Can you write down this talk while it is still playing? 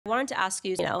wanted to ask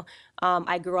you,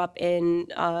 I grew up in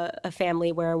a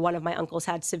family where one of my uncles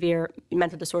had severe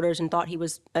mental disorders and thought he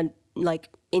was like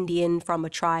Indian from a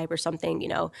tribe or something,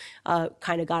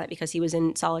 kind of got it because he was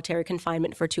in solitary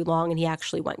confinement for too long and he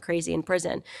actually went crazy in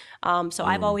prison. So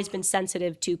I've always been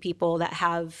sensitive to people that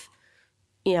have,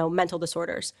 mental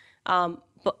disorders.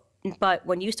 But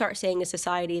when you start saying in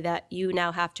society that you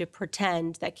now have to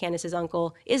pretend that Candace's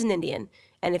uncle is an Indian,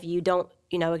 and if you don't,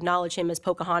 acknowledge him as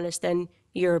Pocahontas, then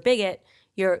you're a bigot,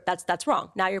 that's wrong.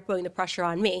 Now you're putting the pressure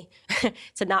on me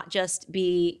to not just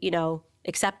be,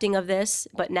 accepting of this,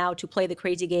 but now to play the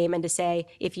crazy game and to say,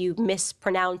 if you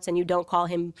mispronounce and you don't call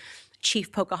him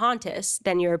Chief Pocahontas,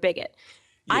 then you're a bigot.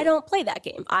 Yeah. I don't play that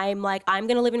game. I'm like, I'm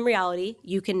going to live in reality.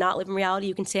 You cannot live in reality.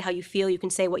 You can say how you feel. You can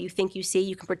say what you think you see.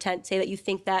 You can say that you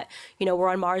think that, we're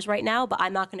on Mars right now, but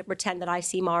I'm not going to pretend that I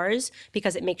see Mars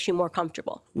because it makes you more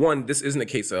comfortable. One, this isn't a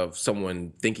case of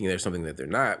someone thinking there's something that they're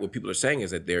not. What people are saying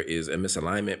is that there is a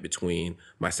misalignment between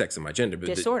my sex and my gender.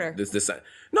 Disorder.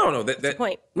 No, that's the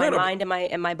point. My mind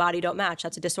and my body don't match.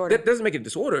 That's a disorder. That doesn't make it a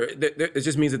disorder. It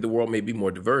just means that the world may be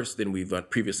more diverse than we've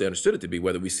previously understood it to be,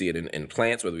 whether we see it in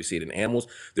plants, whether we see it in animals.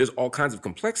 There's all kinds of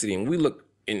complexity, and we look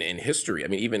in history. I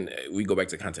mean, even we go back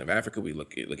to the continent of Africa, we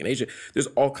look in Asia. There's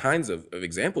all kinds of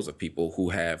examples of people who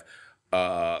have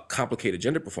complicated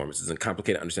gender performances and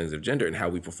complicated understandings of gender, and how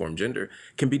we perform gender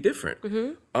can be different.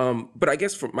 Mm-hmm. But I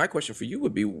guess my question for you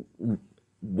would be,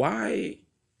 why,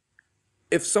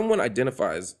 if someone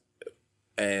identifies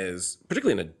as,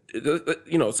 particularly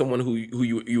someone who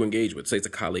you engage with, say it's a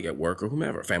colleague at work or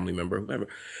whomever, a family member, whomever,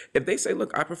 if they say,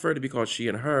 look, I prefer to be called she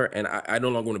and her, and I no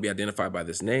longer want to be identified by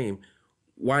this name,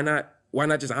 why not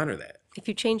just honor that? If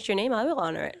you changed your name, I will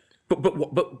honor it.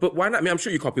 But why not? I mean, I'm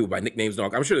sure you call people by nicknames,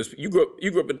 dog. I'm sure you grew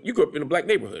up in a black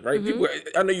neighborhood, right? Mm-hmm. People,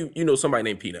 I know you know somebody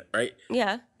named Peanut, right?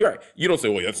 Yeah. You're right. You don't say,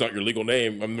 well, that's not your legal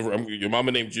name. Your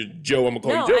mama named you Joe. I'm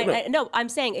gonna call you Joe. No, I'm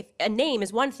saying if a name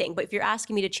is one thing, but if you're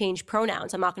asking me to change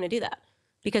pronouns, I'm not going to do that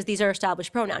because these are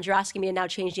established pronouns. You're asking me to now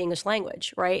change the English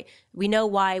language, right? We know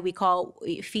why we call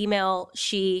female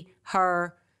she,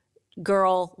 her,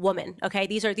 girl, woman. Okay,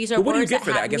 these are words that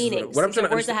have meanings. These are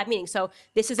words that have meaning. So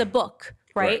this is a book,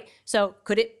 right? So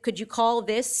could you call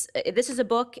this is a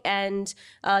book and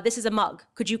this is a mug?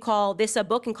 Could you call this a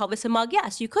book and call this a mug?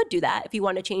 Yes, you could do that if you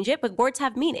want to change it. But words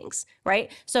have meanings, right?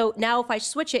 So now if I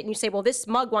switch it and you say, well, this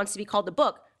mug wants to be called a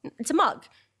book, it's a mug.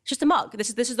 It's just a mug.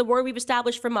 This is the word we've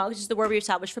established for mugs. This is the word we've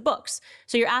established for books.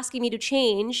 So you're asking me to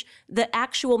change the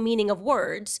actual meaning of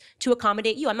words to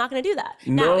accommodate you. I'm not going to do that.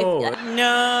 No.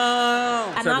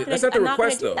 No. I'm not going to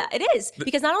do that. It is.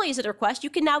 Because not only is it a request, you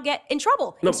can now get in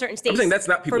trouble in certain states. I'm saying that's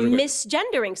not for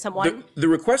misgendering someone. The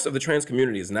request of the trans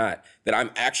community is not that I'm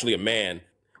actually a man,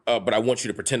 but I want you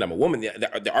to pretend I'm a woman.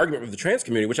 The argument of the trans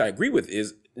community, which I agree with,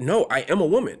 is no, I am a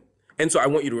woman. And so I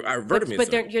want you to revert me.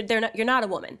 But you're not a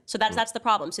woman. So that's the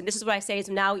problem. So this is what I say is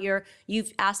now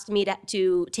you've asked me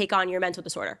to take on your mental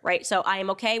disorder, right? So I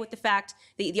am okay with the fact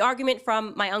the argument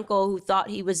from my uncle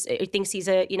who thinks he's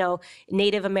a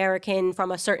Native American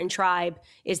from a certain tribe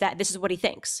is that this is what he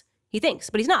thinks. He thinks,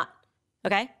 but he's not.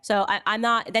 Okay, so I'm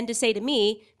not, then to say to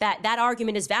me that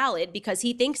argument is valid because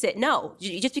he thinks it, no.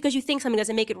 Just because you think something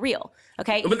doesn't make it real,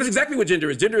 okay? But that's exactly what gender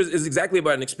is. Gender is exactly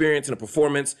about an experience and a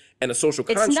performance and a social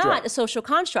construct. It's not a social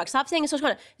construct. Stop saying a social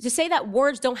construct. To say that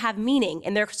words don't have meaning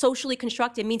and they're socially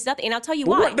constructed means nothing, and I'll tell you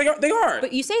why. They are.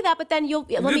 But you say that, but then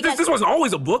This wasn't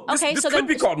always a book. Okay, this could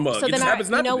be called mug. So then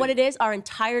you know what it is? Our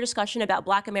entire discussion about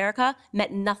Black America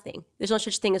meant nothing. There's no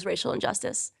such thing as racial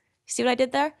injustice. See what I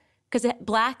did there? Because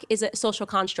Black is a social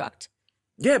construct.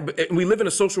 Yeah, but we live in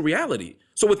a social reality.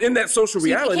 So within that social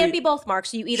reality... It can't be both, Mark.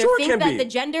 So you either think that the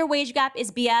gender wage gap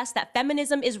is BS, that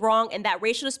feminism is wrong, and that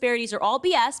racial disparities are all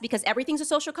BS because everything's a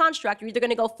social construct. You're either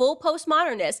going to go full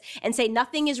postmodernist and say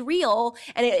nothing is real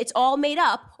and it's all made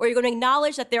up, or you're going to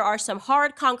acknowledge that there are some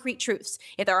hard, concrete truths.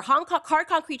 If there are hard,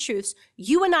 concrete truths,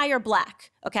 you and I are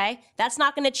Black, okay? That's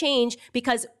not going to change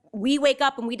because we wake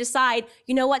up and we decide,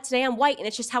 you know what, today I'm white and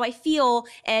it's just how I feel,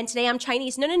 and today I'm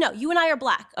Chinese. No. You and I are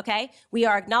Black, okay? We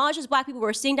are acknowledged as Black people.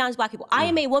 We're sitting down as Black people. I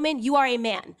am a woman. You are a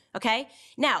man, okay?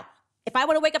 Now, if I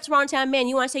want to wake up tomorrow and say I'm a man,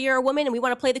 you want to say you're a woman and we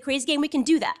want to play the crazy game, we can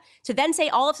do that. To then say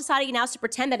all of society now is to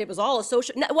pretend that it was all a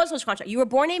social, no, it was a social contract. You were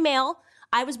born a male.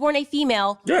 I was born a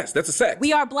female. Yes, that's a sex.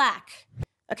 We are Black.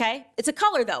 Okay, it's a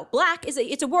color though. Black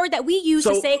it's a word that we use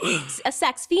to say a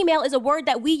sex. Female is a word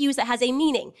that we use that has a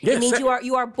meaning. Yes, it means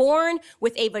you are born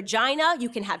with a vagina. You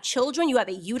can have children. You have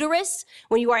a uterus.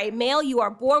 When you are a male, you are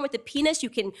born with a penis. You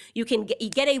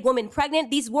get a woman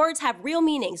pregnant. These words have real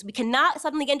meanings. We cannot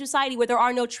suddenly get into society where there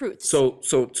are no truths. So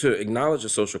to acknowledge a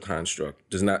social construct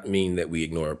does not mean that we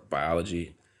ignore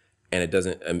biology and it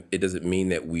doesn't mean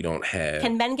that we don't have.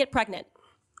 Can men get pregnant?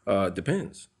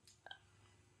 Depends.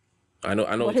 I know.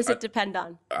 What does it depend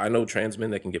on? I know trans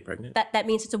men that can get pregnant. That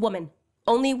means it's a woman.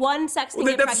 Only one sex can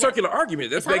get pregnant. That's a circular argument.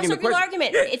 That's it's not a circular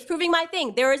argument. Yeah. It's proving my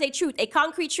thing. There is a truth, a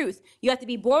concrete truth. You have to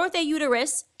be born with a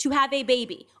uterus to have a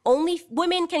baby. Only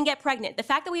women can get pregnant. The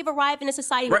fact that we've arrived in a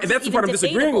society where right, and that's the part I'm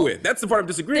disagreeing with. That's the part I'm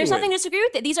disagreeing There's with. nothing to disagree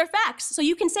with it. These are facts. So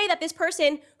you can say that this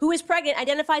person who is pregnant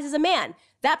identifies as a man.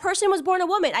 That person was born a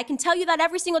woman. I can tell you that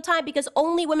every single time because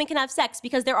only women can have sex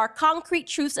because there are concrete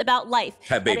truths about life.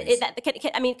 Have babies.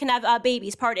 Can have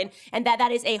babies, pardon. And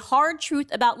that is a hard truth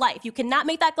about life. You cannot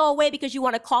make that go away because you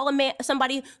want to call a man,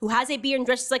 somebody who has a beard and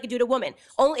dresses like a dude, a woman.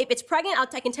 Only if it's pregnant,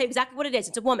 I can tell you exactly what it is.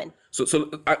 It's a woman.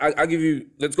 So I'll give you,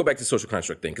 let's go back to the social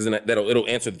construct thing because then it'll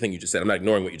answer the thing you just said. I'm not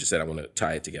ignoring what you just said. I want to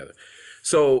tie it together.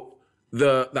 So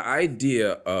the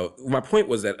idea of, my point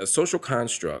was that a social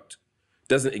construct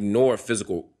doesn't ignore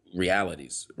physical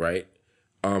realities, right?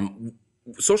 The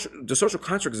social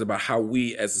construct is about how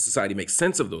we as a society make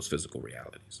sense of those physical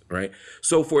realities, right?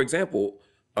 So for example,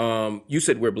 you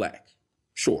said we're black.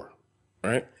 Sure,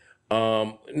 right?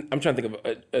 I'm trying to think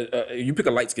of, you pick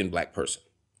a light-skinned black person,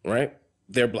 right?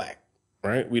 They're black,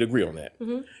 right? We'd agree on that.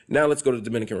 Mm-hmm. Now let's go to the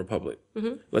Dominican Republic.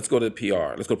 Mm-hmm. Let's go to the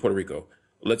PR. Let's go to Puerto Rico.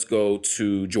 Let's go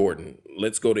to Jordan.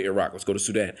 Let's go to Iraq. Let's go to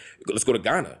Sudan. Let's go to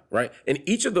Ghana, right? And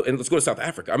let's go to South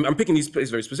Africa. I'm picking these places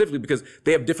very specifically because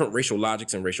they have different racial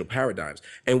logics and racial paradigms.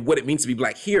 And what it means to be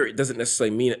black here, it doesn't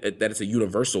necessarily mean that it's a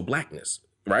universal blackness,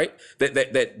 right?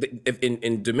 That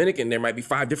in Dominican, there might be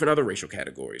 5 different other racial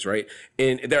categories, right?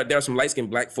 And there are some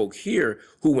light-skinned black folk here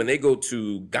who, when they go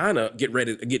to Ghana, get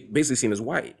basically seen as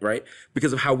white, right?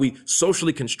 Because of how we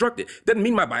socially construct it. Doesn't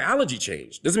mean my biology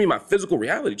changed. Doesn't mean my physical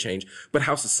reality changed, but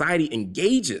how society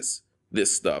engages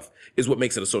this stuff is what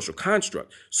makes it a social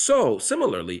construct. So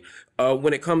similarly,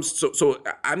 when it comes to, so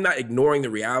I'm not ignoring the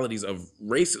realities of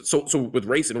race. So with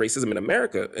race and racism in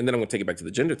America, and then I'm gonna take it back to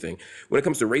the gender thing. When it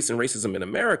comes to race and racism in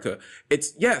America,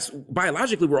 it's, yes,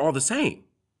 biologically we're all the same,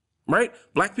 right?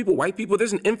 Black people, white people,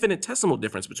 there's an infinitesimal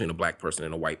difference between a black person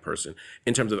and a white person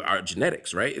in terms of our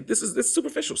genetics, right? This is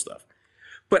superficial stuff.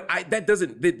 But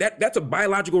that's a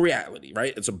biological reality,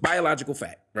 right? It's a biological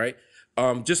fact, right?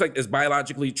 Just like as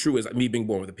biologically true as me being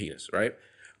born with a penis, right?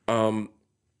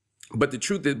 But the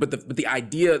truth is, but the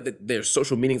idea that there's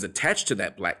social meanings attached to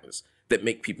that blackness that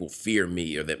make people fear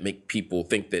me or that make people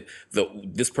think that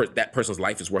that person's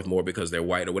life is worth more because they're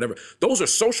white or whatever, those are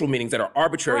social meanings that are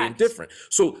arbitrary Correct. and different.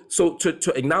 So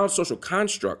to acknowledge social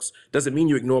constructs doesn't mean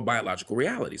you ignore biological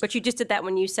realities. But you just did that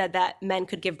when you said that men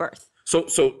could give birth. So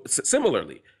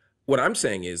similarly, what I'm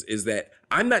saying is that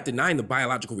I'm not denying the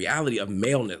biological reality of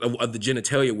maleness, of the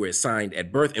genitalia where it's signed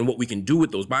at birth and what we can do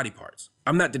with those body parts.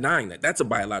 I'm not denying that. That's a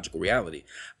biological reality.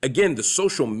 Again, the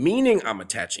social meaning I'm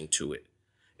attaching to it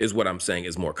is what I'm saying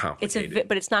is more complicated.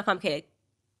 But it's not complicated.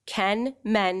 Can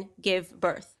men give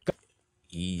birth?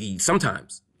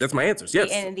 Sometimes. That's my answer.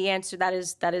 Yes. And the answer that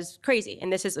is crazy.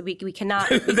 And this is we cannot.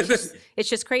 It's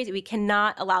just crazy. We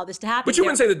cannot allow this to happen. But you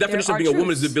wouldn't say the definition of being a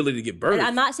woman is the ability to give birth. And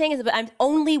I'm not saying it, but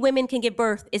only women can give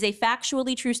birth is a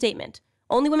factually true statement.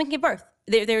 Only women can give birth.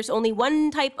 There's only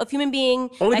one type of human being.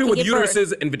 Only that people can with give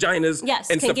uteruses and vaginas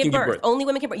and stuff can give birth. Only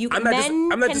women can give birth.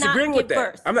 I'm not disagreeing with that.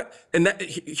 Birth. I'm not. And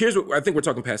here's what I think we're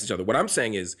talking past each other. What I'm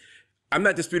saying is, I'm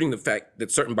not disputing the fact that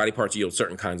certain body parts yield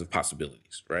certain kinds of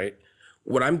possibilities, right?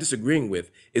 What I'm disagreeing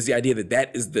with is the idea that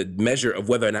that is the measure of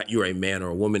whether or not you're a man or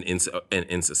a woman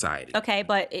in society. Okay,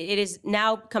 but it is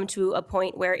now come to a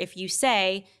point where if you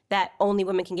say that only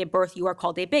women can give birth, you are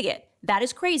called a bigot. That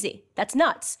is crazy. That's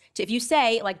nuts. If you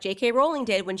say, like J.K. Rowling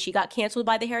did when she got canceled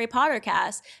by the Harry Potter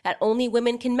cast, that only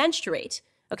women can menstruate.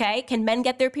 Okay, can men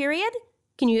get their period?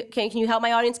 Can you help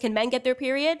my audience? Can men get their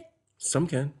period? Some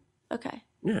can. Okay.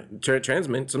 Yeah, trans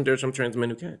men. There are some trans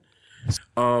men who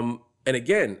can. And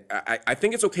again, I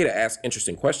think it's okay to ask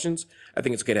interesting questions. I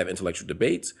think it's okay to have intellectual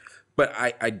debates. But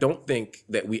I don't think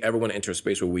that we ever want to enter a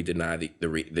space where we deny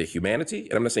the humanity.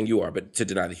 And I'm not saying you are, but to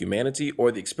deny the humanity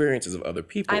or the experiences of other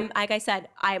people. Like I said,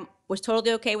 I was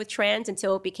totally okay with trans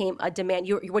until it became a demand.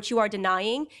 What you are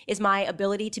denying is my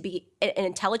ability to be an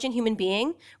intelligent human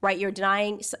being, right? You're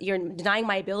denying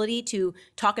my ability to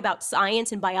talk about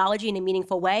science and biology in a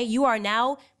meaningful way. You are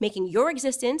now making your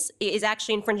existence is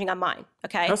actually infringing on mine,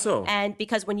 okay? How so? And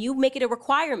because when you make it a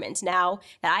requirement now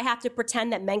that I have to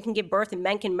pretend that men can give birth and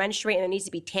men can menstruate and there needs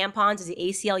to be tampons as the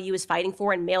ACLU is fighting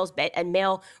for in male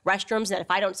restrooms, and if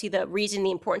I don't see the reason,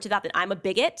 the importance of that, then I'm a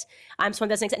bigot. I'm someone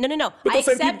that doesn't accept. No. I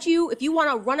accept you you want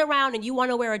to run around and you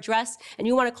want to wear a dress and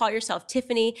you want to call yourself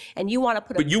Tiffany and you want to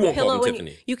put a But you won't call pillow them in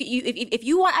Tiffany. if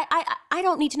you want, I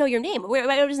don't need to know your name. It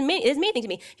doesn't mean anything to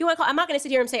me. If you want to call, I'm not going to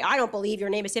sit here and say I don't believe your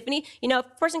name is Tiffany. You know, if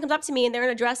a person comes up to me and they're in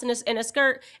a dress and a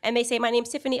skirt and they say my name's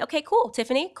Tiffany, okay, cool,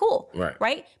 Tiffany, cool,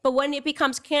 right? But when it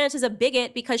becomes Candace is a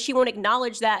bigot because she won't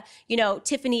acknowledge that, you know,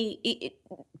 Tiffany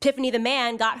the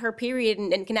man got her period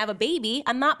and can have a baby,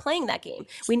 I'm not playing that game.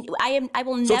 I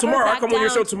will never. So tomorrow, back I come down. on your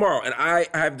show tomorrow, and I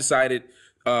have decided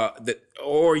that,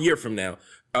 or a year from now,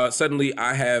 suddenly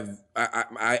I have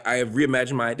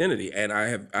reimagined my identity, and I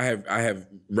have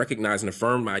recognized and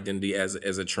affirmed my identity as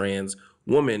a trans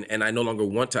woman, and I no longer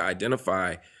want to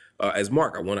identify as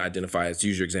Mark. I want to identify, as to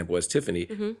use your example, as Tiffany.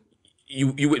 Mm-hmm.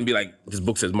 You wouldn't be like, this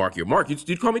book says Mark, you're Mark.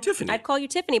 You'd call me Tiffany. I'd call you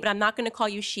Tiffany, but I'm not going to call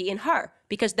you she and her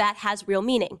because that has real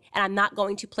meaning, and I'm not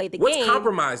going to play the game. What's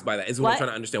compromised by that is what I'm trying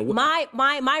to understand.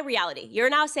 My reality. You're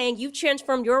now saying you've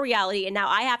transformed your reality, and now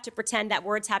I have to pretend that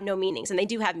words have no meanings, and they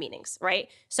do have meanings, right?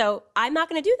 So I'm not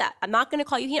going to do that. I'm not going to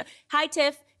call you here. Hi,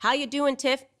 Tiff. How you doing,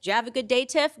 Tiff? Did you have a good day,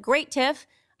 Tiff? Great, Tiff.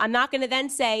 I'm not going to then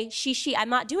say she. I'm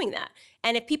not doing that.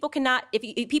 And if people cannot,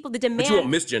 if people the demand, but you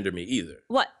won't misgender me either.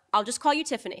 What? I'll just call you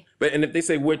Tiffany. But and if they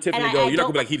say where'd Tiffany go, you're not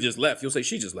gonna be like he just left. You'll say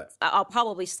she just left. I'll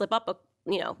probably slip up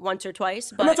once or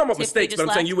twice. But I'm not talking about Tiffany mistakes, but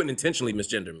I'm saying you wouldn't intentionally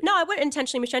misgender me. No, I wouldn't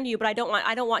intentionally misgender you, but I don't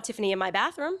want Tiffany in my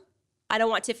bathroom. I don't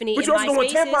want Tiffany but in you also my don't want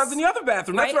spaces. tampons in the other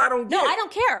bathroom. That's what I don't get. No, I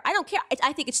don't care. I don't care.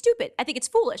 I think it's stupid. I think it's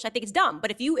foolish. I think it's dumb.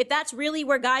 But if that's really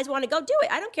where guys want to go, do it.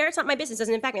 I don't care. It's not my business. It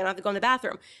doesn't impact me. I don't have to go in the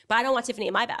bathroom. But I don't want Tiffany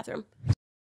in my bathroom.